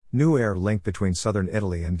New air link between southern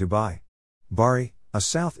Italy and Dubai. Bari, a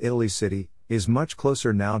South Italy city, is much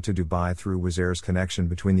closer now to Dubai through Wizz Air's connection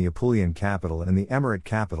between the Apulian capital and the Emirate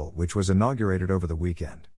capital, which was inaugurated over the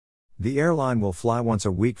weekend. The airline will fly once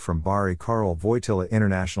a week from Bari Karl Wojtyla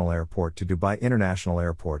International Airport to Dubai International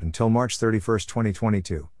Airport until March 31,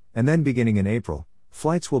 2022, and then beginning in April,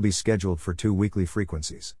 flights will be scheduled for 2 weekly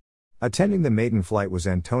frequencies. Attending the maiden flight was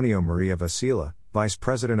Antonio Maria Vasila, Vice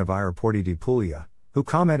President of Aeroporti di Puglia, who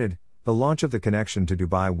commented, "The launch of the connection to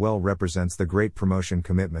Dubai well represents the great promotion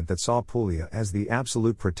commitment that saw Puglia as the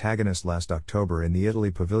absolute protagonist last October in the Italy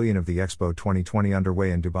Pavilion of the Expo 2020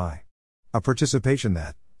 underway in Dubai. A participation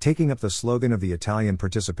that, taking up the slogan of the Italian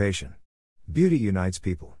participation, 'Beauty unites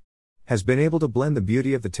people,' has been able to blend the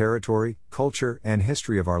beauty of the territory, culture, and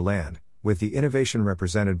history of our land, with the innovation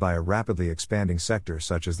represented by a rapidly expanding sector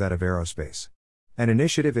such as that of aerospace. An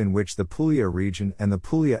initiative in which the Puglia region and the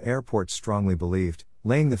Puglia airport strongly believed,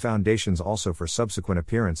 laying the foundations also for subsequent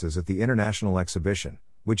appearances at the international exhibition,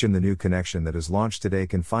 which in the new connection that is launched today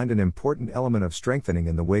can find an important element of strengthening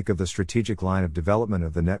in the wake of the strategic line of development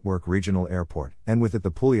of the network regional airport, and with it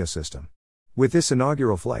the Puglia system. With this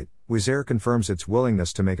inaugural flight, Wizz Air confirms its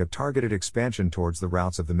willingness to make a targeted expansion towards the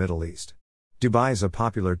routes of the Middle East. Dubai is a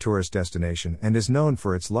popular tourist destination and is known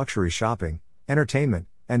for its luxury shopping, entertainment,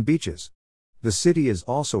 and beaches. The city is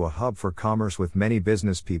also a hub for commerce, with many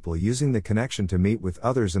business people using the connection to meet with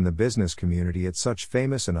others in the business community at such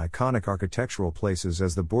famous and iconic architectural places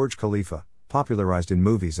as the Burj Khalifa, popularized in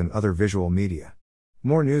movies and other visual media.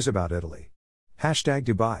 More news about Italy.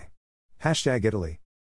 #Dubai. #Italy.